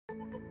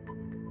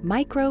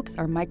Microbes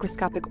are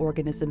microscopic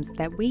organisms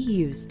that we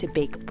use to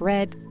bake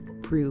bread,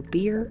 brew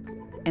beer,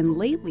 and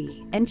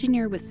lately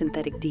engineer with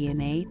synthetic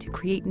DNA to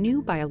create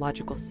new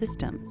biological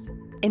systems.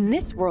 In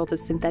this world of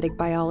synthetic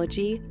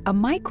biology, a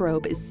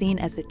microbe is seen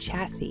as a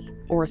chassis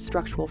or a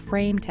structural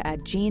frame to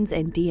add genes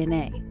and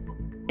DNA.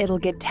 It'll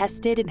get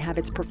tested and have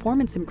its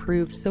performance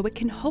improved so it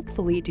can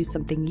hopefully do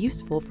something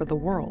useful for the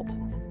world.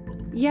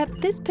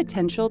 Yet this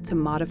potential to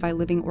modify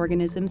living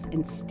organisms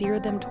and steer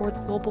them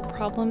towards global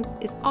problems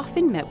is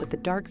often met with the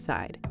dark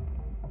side.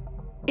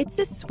 It's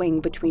a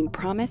swing between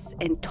promise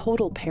and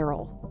total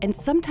peril, and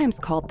sometimes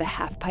called the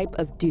half-pipe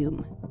of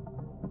doom.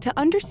 To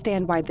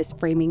understand why this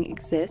framing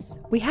exists,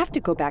 we have to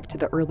go back to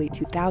the early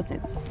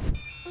 2000s.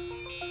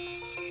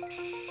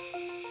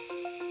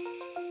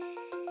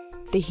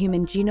 The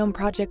Human Genome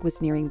Project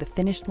was nearing the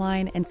finish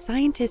line, and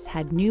scientists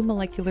had new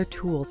molecular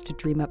tools to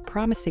dream up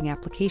promising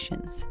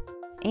applications.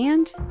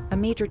 And a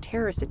major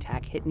terrorist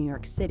attack hit New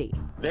York City.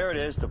 There it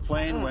is. The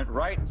plane went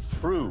right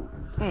through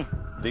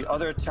the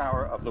other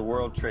tower of the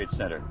World Trade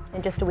Center.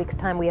 In just a week's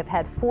time, we have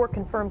had 4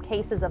 confirmed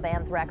cases of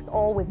anthrax,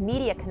 all with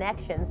media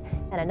connections,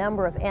 and a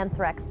number of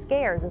anthrax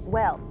scares as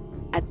well.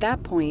 At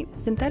that point,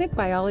 synthetic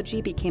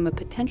biology became a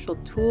potential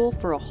tool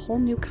for a whole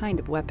new kind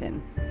of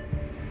weapon.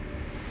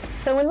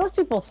 So when most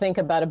people think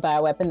about a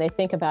bioweapon, they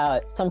think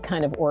about some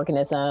kind of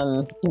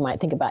organism. You might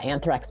think about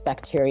anthrax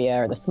bacteria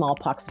or the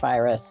smallpox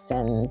virus,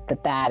 and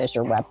that is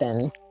your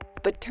weapon.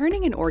 But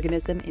turning an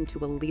organism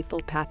into a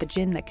lethal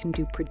pathogen that can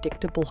do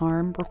predictable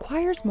harm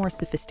requires more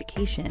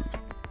sophistication.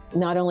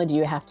 Not only do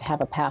you have to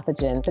have a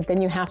pathogen, but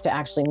then you have to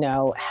actually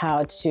know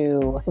how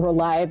to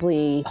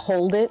reliably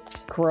hold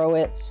it, grow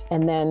it,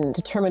 and then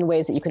determine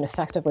ways that you can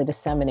effectively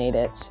disseminate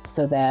it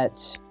so that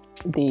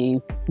the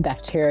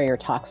bacteria or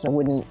toxin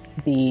wouldn't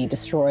be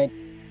destroyed.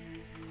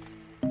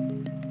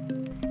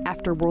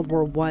 After World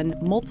War I,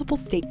 multiple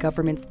state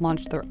governments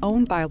launched their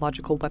own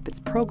biological weapons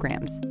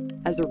programs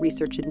as a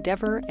research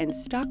endeavor and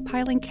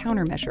stockpiling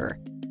countermeasure.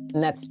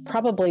 And that's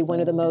probably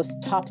one of the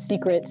most top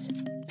secret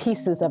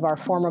pieces of our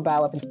former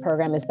bioweapons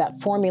program, is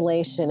that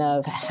formulation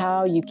of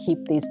how you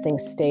keep these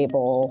things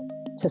stable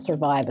to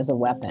survive as a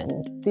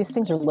weapon. These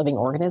things are living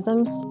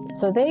organisms,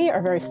 so they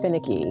are very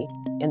finicky.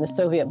 In the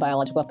Soviet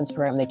biological weapons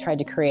program, they tried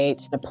to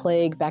create a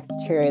plague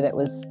bacteria that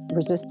was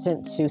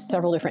resistant to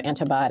several different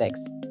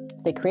antibiotics.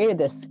 They created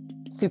this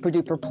super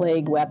duper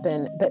plague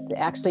weapon, but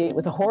actually it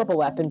was a horrible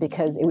weapon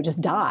because it would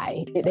just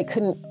die. They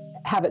couldn't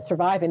have it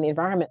survive in the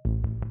environment.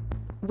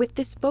 With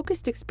this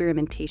focused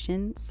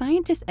experimentation,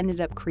 scientists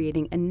ended up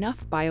creating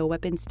enough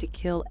bioweapons to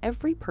kill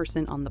every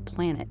person on the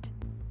planet.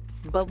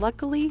 But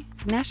luckily,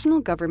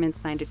 national governments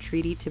signed a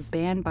treaty to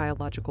ban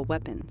biological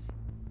weapons.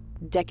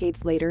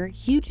 Decades later,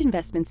 huge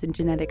investments in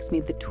genetics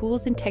made the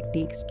tools and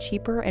techniques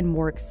cheaper and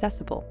more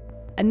accessible,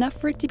 enough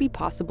for it to be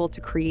possible to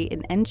create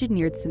an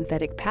engineered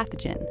synthetic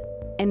pathogen.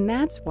 And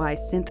that's why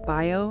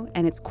SynthBio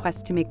and its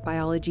quest to make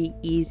biology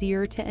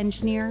easier to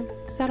engineer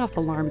set off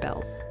alarm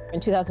bells. In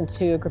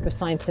 2002, a group of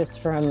scientists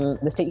from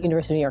the State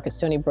University of New York at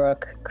Stony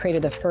Brook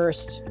created the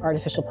first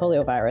artificial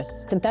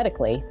poliovirus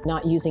synthetically,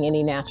 not using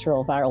any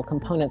natural viral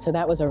components. So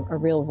that was a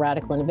real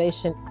radical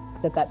innovation.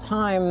 At that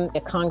time, a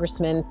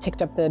congressman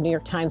picked up the New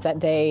York Times that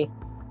day,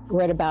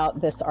 read about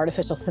this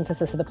artificial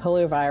synthesis of the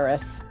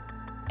poliovirus,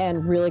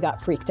 and really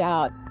got freaked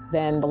out.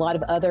 Then a lot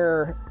of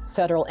other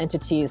federal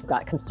entities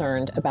got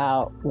concerned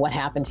about what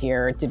happened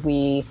here. Did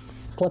we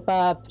slip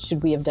up?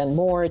 Should we have done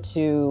more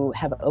to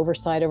have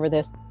oversight over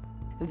this?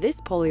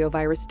 This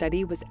poliovirus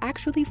study was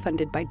actually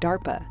funded by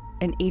DARPA,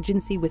 an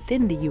agency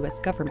within the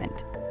US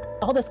government.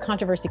 All this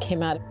controversy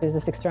came out as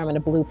this experiment, a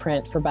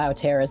blueprint for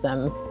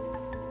bioterrorism.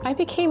 I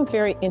became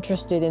very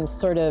interested in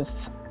sort of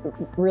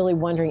really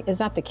wondering, is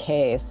that the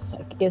case?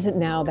 Like, is it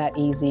now that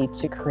easy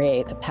to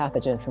create a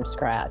pathogen from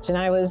scratch? And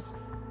I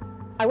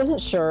wasn't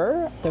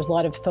sure. There's a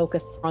lot of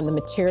focus on the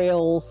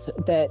materials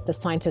that the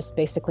scientists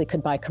basically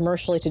could buy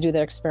commercially to do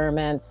their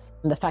experiments,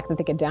 and the fact that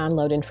they could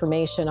download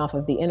information off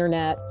of the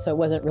internet, so it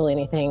wasn't really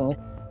anything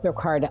that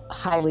required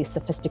highly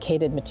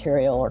sophisticated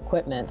material or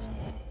equipment.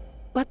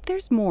 But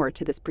there's more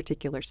to this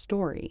particular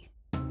story.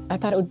 I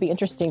thought it would be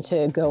interesting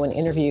to go and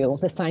interview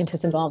the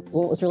scientists involved.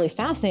 What was really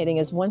fascinating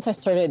is once I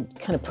started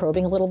kind of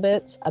probing a little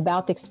bit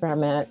about the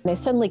experiment, they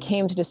suddenly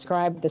came to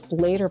describe this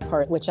later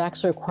part, which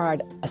actually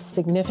required a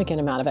significant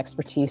amount of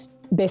expertise.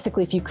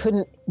 Basically, if you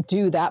couldn't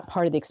do that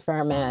part of the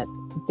experiment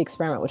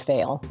would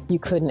fail. You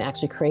couldn't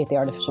actually create the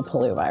artificial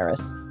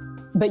poliovirus.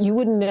 But you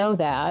wouldn't know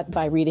that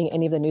by reading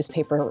any of the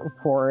newspaper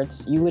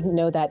reports. You wouldn't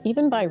know that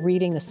even by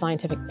reading the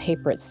scientific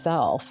paper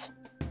itself.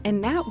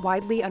 And that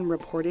widely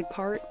unreported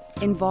part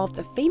involved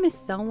a famous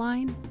cell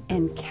line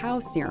and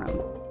cow serum.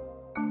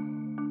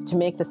 To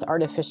make this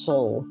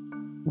artificial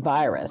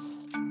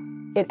virus,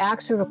 it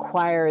actually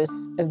requires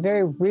a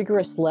very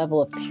rigorous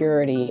level of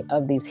purity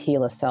of these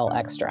HeLa cell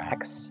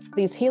extracts.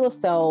 These HeLa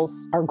cells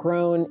are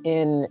grown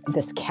in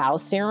this cow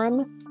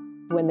serum.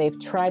 When they've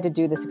tried to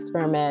do this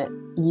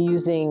experiment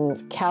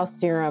using cow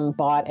serum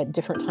bought at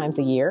different times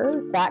a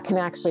year, that can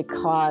actually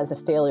cause a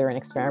failure in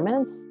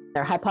experiments.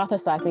 They're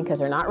hypothesizing, because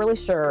they're not really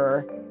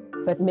sure,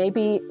 But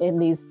maybe in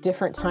these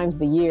different times of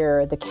the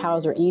year, the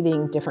cows are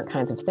eating different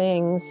kinds of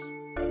things.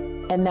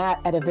 And that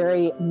at a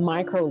very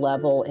micro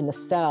level in the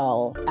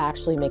cell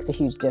actually makes a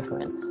huge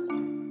difference.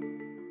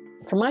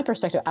 From my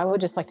perspective, I would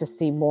just like to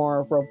see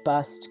more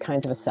robust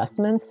kinds of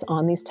assessments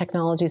on these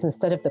technologies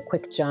instead of the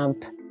quick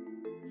jump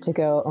to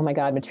go, oh my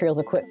God, materials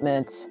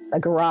equipment, a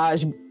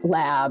garage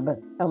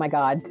lab, oh my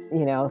God,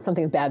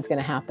 something bad's going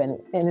to happen.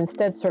 And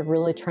instead sort of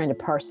really trying to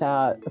parse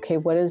out, okay,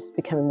 what is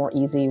becoming more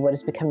easy? What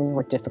is becoming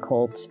more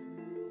difficult?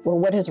 Or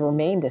what has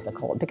remained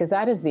difficult? Because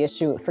that is the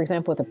issue. For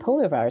example, with the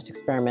poliovirus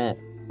experiment,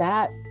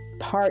 that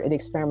part of the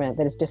experiment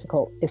that is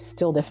difficult is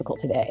still difficult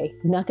today.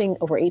 Nothing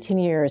over 18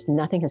 years,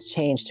 nothing has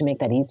changed to make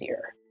that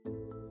easier.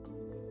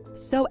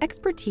 So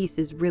expertise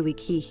is really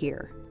key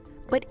here.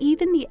 But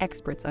even the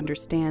experts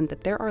understand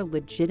that there are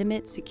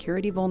legitimate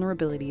security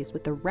vulnerabilities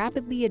with a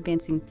rapidly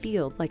advancing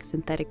field like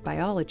synthetic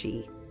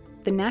biology.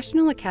 The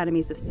National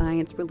Academies of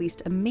Science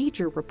released a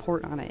major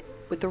report on it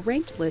with a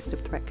ranked list of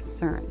threat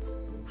concerns.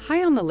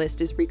 High on the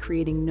list is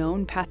recreating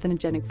known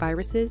pathogenic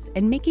viruses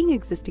and making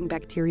existing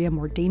bacteria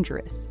more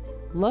dangerous.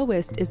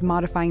 Lowest is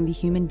modifying the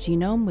human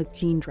genome with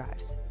gene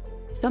drives.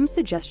 Some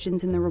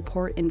suggestions in the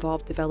report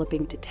involve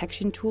developing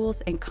detection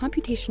tools and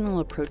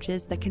computational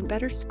approaches that can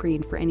better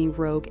screen for any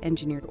rogue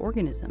engineered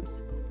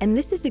organisms. And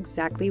this is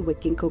exactly what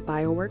Ginkgo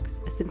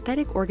Bioworks, a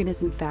synthetic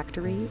organism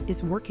factory,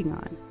 is working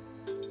on.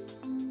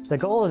 The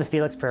goal of the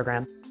Felix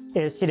program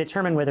is to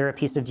determine whether a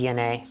piece of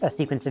DNA, a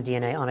sequence of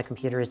DNA on a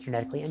computer, is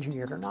genetically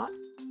engineered or not.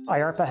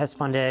 IARPA has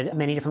funded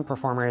many different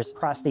performers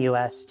across the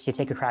US to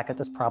take a crack at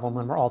this problem,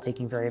 and we're all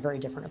taking very, very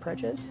different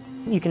approaches.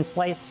 You can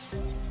slice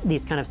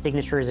these kind of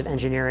signatures of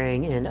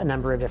engineering in a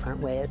number of different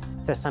ways.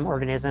 So some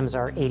organisms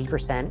are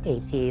 80%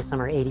 AT,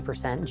 some are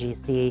 80%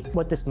 GC.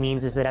 What this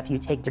means is that if you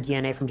take the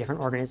DNA from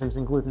different organisms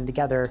and glue them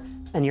together,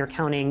 and you're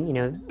counting,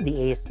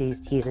 the A's, C's,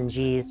 T's, and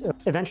G's,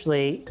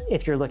 eventually,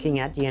 if you're looking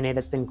at DNA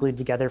that's been glued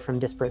together from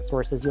disparate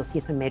sources, you'll see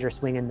some major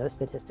swing in those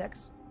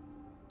statistics.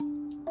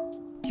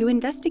 To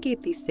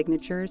investigate these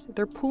signatures,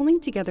 they're pooling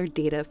together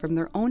data from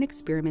their own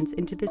experiments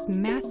into this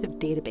massive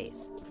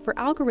database for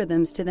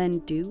algorithms to then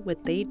do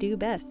what they do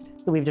best.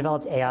 So we've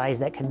developed AIs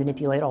that can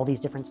manipulate all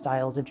these different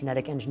styles of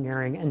genetic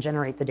engineering and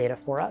generate the data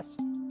for us.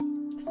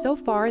 So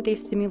far, they've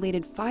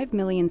simulated 5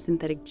 million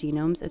synthetic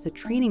genomes as a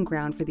training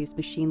ground for these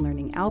machine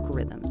learning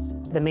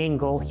algorithms. The main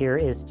goal here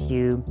is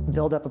to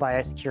build up a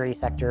biosecurity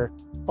sector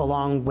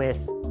along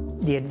with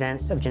the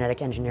advance of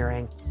genetic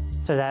engineering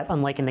so that,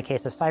 unlike in the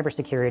case of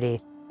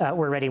cybersecurity,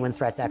 we're ready when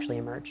threats actually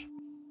emerge.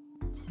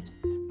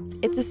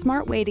 It's a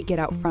smart way to get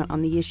out front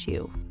on the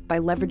issue by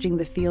leveraging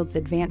the field's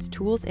advanced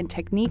tools and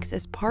techniques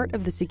as part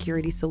of the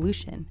security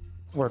solution.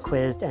 We're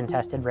quizzed and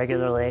tested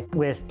regularly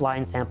with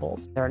blind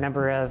samples. There are a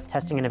number of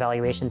testing and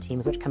evaluation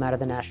teams which come out of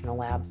the national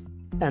labs,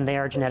 and they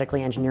are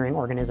genetically engineering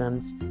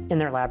organisms in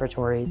their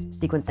laboratories,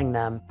 sequencing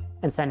them,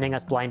 and sending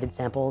us blinded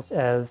samples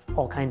of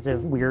all kinds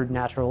of weird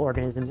natural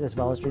organisms as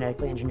well as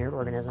genetically engineered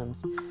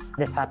organisms.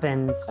 This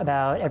happens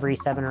about every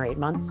 7 or 8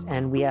 months,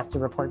 and we have to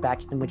report back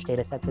to them which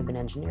data sets have been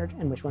engineered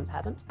and which ones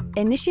haven't.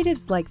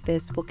 Initiatives like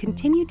this will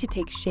continue to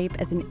take shape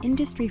as an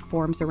industry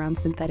forms around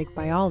synthetic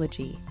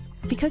biology,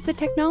 because the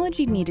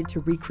technology needed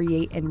to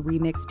recreate and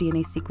remix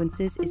DNA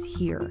sequences is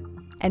here,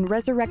 and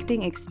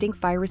resurrecting extinct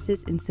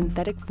viruses in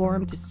synthetic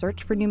form to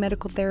search for new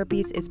medical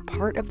therapies is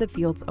part of the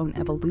field's own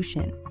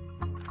evolution.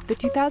 The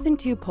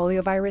 2002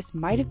 poliovirus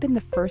might have been the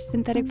first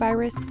synthetic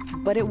virus,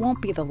 but it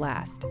won't be the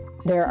last.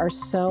 There are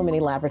so many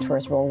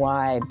laboratories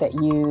worldwide that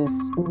use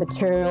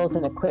materials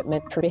and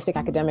equipment for basic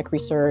academic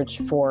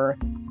research, for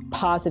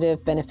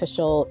positive,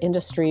 beneficial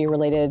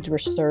industry-related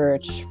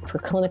research, for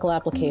clinical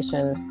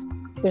applications.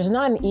 There's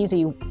not an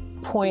easy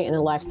point in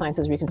the life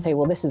sciences where you can say,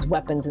 well, this is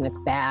weapons and it's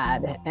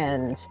bad,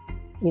 and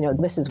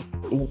this is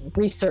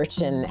research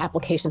and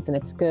applications and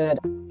it's good.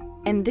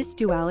 And this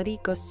duality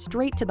goes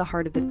straight to the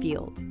heart of the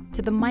field,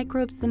 to the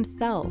microbes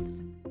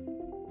themselves.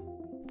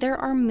 There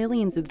are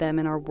millions of them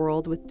in our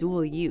world with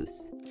dual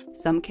use.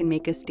 Some can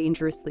make us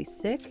dangerously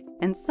sick,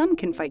 and some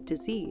can fight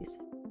disease.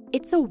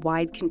 It's a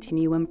wide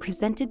continuum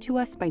presented to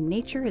us by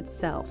nature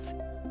itself,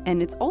 and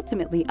it's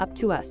ultimately up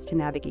to us to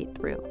navigate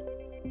through.